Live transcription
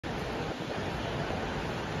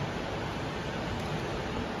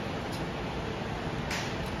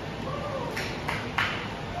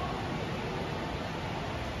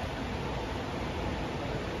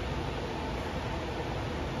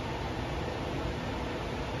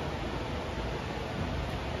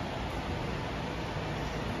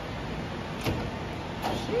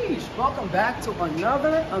Sheesh, welcome back to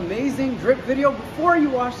another amazing drip video. Before you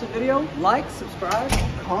watch the video, like, subscribe,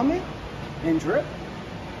 comment, and drip.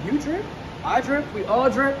 You drip, I drip, we all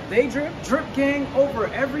drip, they drip, drip gang over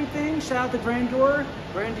everything. Shout out to Grandeur.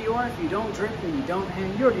 If you don't drip and you don't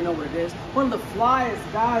hang, you already know what it is. One of the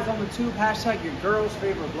flyest guys on the tube, hashtag your girl's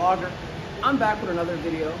favorite vlogger. I'm back with another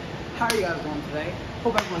video. How are you guys doing today?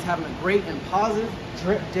 Hope everyone's having a great and positive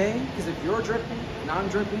drip day. Because if you're dripping and I'm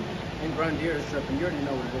dripping and Grandeur is dripping, you already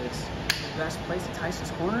know what it is. Best place at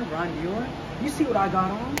Tyson's Corner, Grandeur. You see what I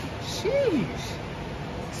got on? Sheesh.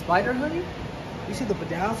 Spider hoodie. You see the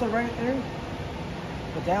bedazzle right there?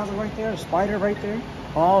 Bedazzle right there, a spider right there.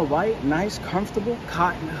 All white, nice, comfortable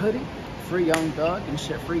cotton hoodie. Free Young Thug and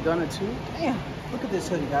shit, free Gunna too. Damn, look at this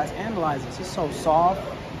hoodie, guys. Analyze this. It's so soft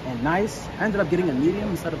and nice. I ended up getting a medium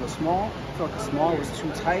instead of a small. I feel like a small was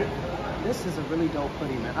too tight. This is a really dope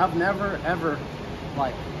hoodie, man. I've never ever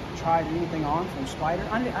like tried anything on from Spider.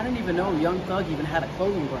 I didn't even know Young Thug even had a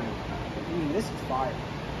clothing brand. I mean, this is fire.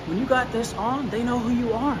 When you got this on, they know who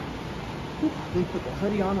you are. Let me put the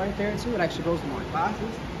hoodie on right there too. It actually goes with my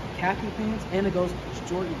glasses, khaki pants, and it goes with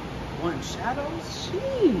Jordan 1 shadows.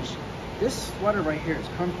 Sheesh. This sweater right here is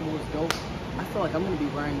comfortable, it's dope. I feel like I'm gonna be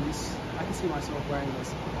wearing this. I can see myself wearing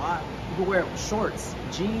this a lot. You can wear it with shorts,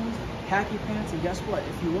 jeans, khaki pants, and guess what?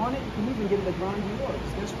 If you want it, you can even get it at Grandeur.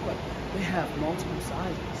 Guess what? They have multiple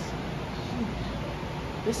sizes.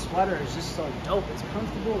 This sweater is just so dope. It's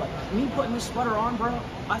comfortable. Like me putting this sweater on, bro,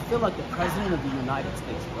 I feel like the president of the United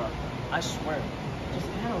States, bro. I swear. Just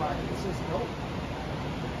analyze it. It's just dope.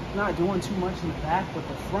 Not doing too much in the back, but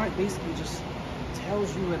the front basically just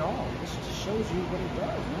tells you it all. It just shows you what it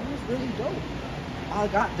does, man. It's really dope. I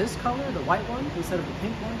got this color, the white one, instead of the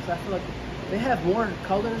pink one, because I feel like they have more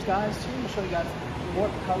colors, guys, too. I'm gonna show you guys more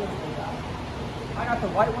of the colors they got. I got the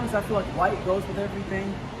white ones. I feel like white goes with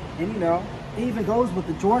everything. And you know, it even goes with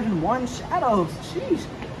the Jordan 1 shadows. Sheesh.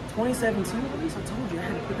 2017, at least I told you I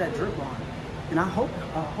had to put that drip on. And I hope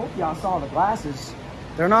y'all saw the glasses.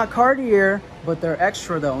 They're not Cartier, but they're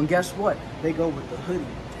extra though. And guess what? They go with the hoodie.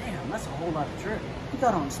 Damn, that's a whole lot of drip. You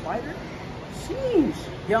got on Spider? Sheesh.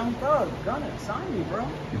 Young Thug, Gunna, sign me, bro.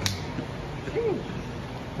 Sheesh.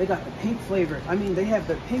 They got the pink flavor. I mean, they have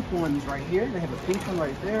the pink ones right here. They have a pink one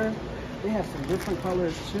right there. They have some different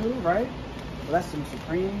colors too, right? Well, that's some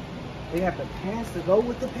Supreme. They have the pants to go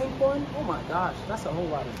with the pink one. Oh my gosh, that's a whole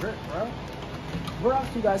lot of drip, bro. Where else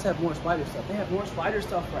do you guys have more Spider stuff? They have more Spider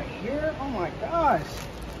stuff right here. Oh my gosh.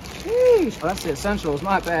 Sheesh. Oh, that's the essentials.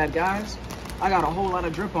 My bad, guys. I got a whole lot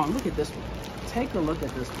of drip on. Look at this one. Take a look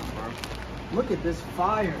at this one, bro. Look at this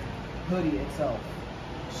fire hoodie itself.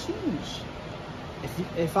 Sheesh.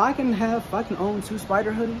 If I can own 2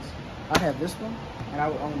 Spider hoodies, I'd have this one and I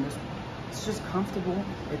would own this one. It's just comfortable.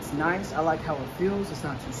 It's nice. I like how it feels. It's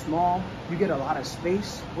not too small. You get a lot of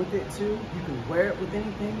space with it too. You can wear it with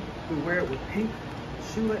anything. You can wear it with pink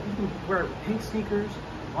shoe. You can wear it with pink sneakers,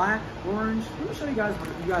 black, orange. Let me show you guys what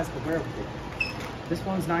you guys can wear with it. This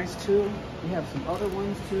one's nice too. We have some other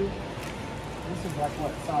ones too. This is like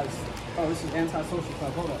what size? Oh, this is anti-social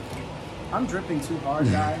club. Hold up. I'm dripping too hard,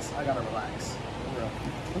 guys. I gotta relax.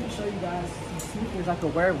 Let me show you guys some sneakers I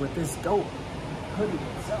could wear with this dope hoodie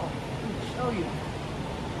itself. Show you.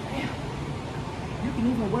 Damn. You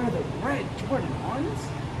can even wear the red Jordan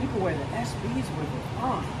 1s. You can wear the SBs with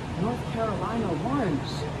the North Carolina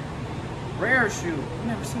 1s. Rare shoe. I've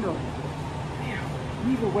never seen those. Damn.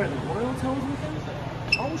 You even wear the Royal Toes with them?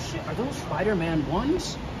 Oh shit, are those Spider-Man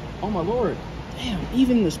 1s? Oh my lord. Damn,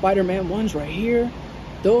 even the Spider-Man 1s right here,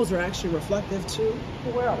 those are actually reflective too. You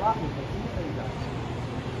can wear a lot with them. Let me show you guys.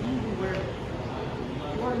 You can wear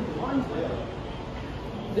Jordan 1s with them.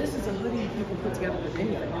 This is a hoodie you can put together with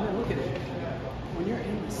anything. And then look at it. When you're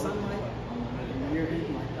in the sunlight, when you're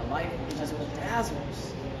in like the light, it just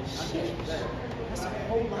bedazzles. Shit. That's a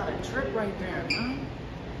whole lot of drip right there, man.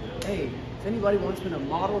 Hey, if anybody wants me to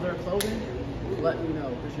model their clothing, let me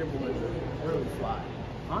know, because your boys are really fly.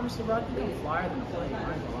 Honestly, bro, I think I'm flyer than a plane.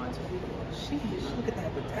 I ain't gonna lie to you. Sheesh, look at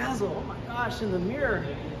that bedazzle. Oh my gosh, in the mirror.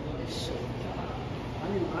 Shit. I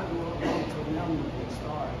mean, I grew up until now I'm a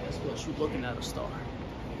star. Guess what? You looking at a star.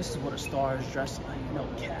 This is what a star is dressed like, no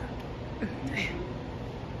cap. Damn.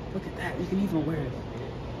 Look at that. You can even wear it.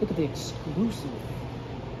 Look at the exclusive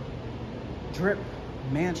drip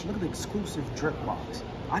mansion. Look at the exclusive drip box.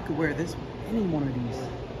 I could wear this with any one of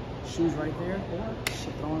these shoes right there. Or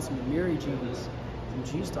shit, throw on some Amiri jeans, some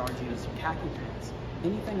G-Star jeans, some khaki pants.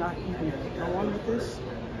 Anything I can throw on with this,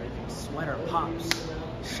 sweater pops.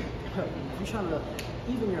 Shit. If you're trying to,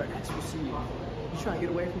 even your ex will see you. You're trying to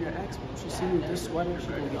get away from your ex, but she see you with this sweater,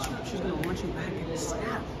 she's gonna want you back in the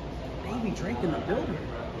snap. Baby Drake in the building.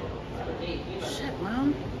 Shit,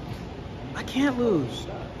 man. I can't lose.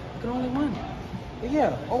 I can only win. But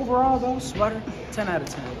yeah, overall though, sweater, 10 out of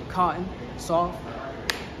 10. Cotton, soft.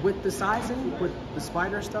 With the sizing, with the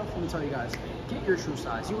spider stuff, let me tell you guys, get your true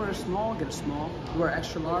size. You wear a small, get a small. You wear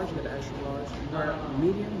extra large, get an extra large. You wear a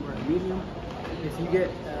medium, wear a medium. If you get,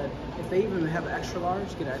 if they even have an extra large,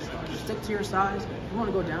 get an extra large. Stick to your size. If you want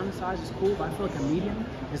to go down in size, it's cool, but I feel like a medium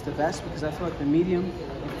is the best because I feel like the medium,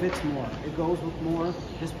 it fits more. It goes with more.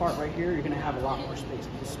 This part right here, you're going to have a lot more space.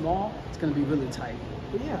 If it's small, it's going to be really tight.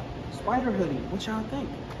 But yeah, spider hoodie, what y'all think?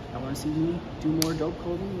 I want to see me do more dope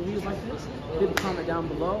clothing reviews like this. Leave a comment down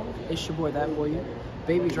below. It's your boy, That Boy You.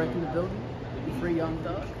 Baby Drake in the building. Free Young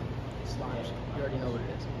Thug. Slimes. You already know what it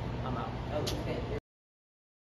is.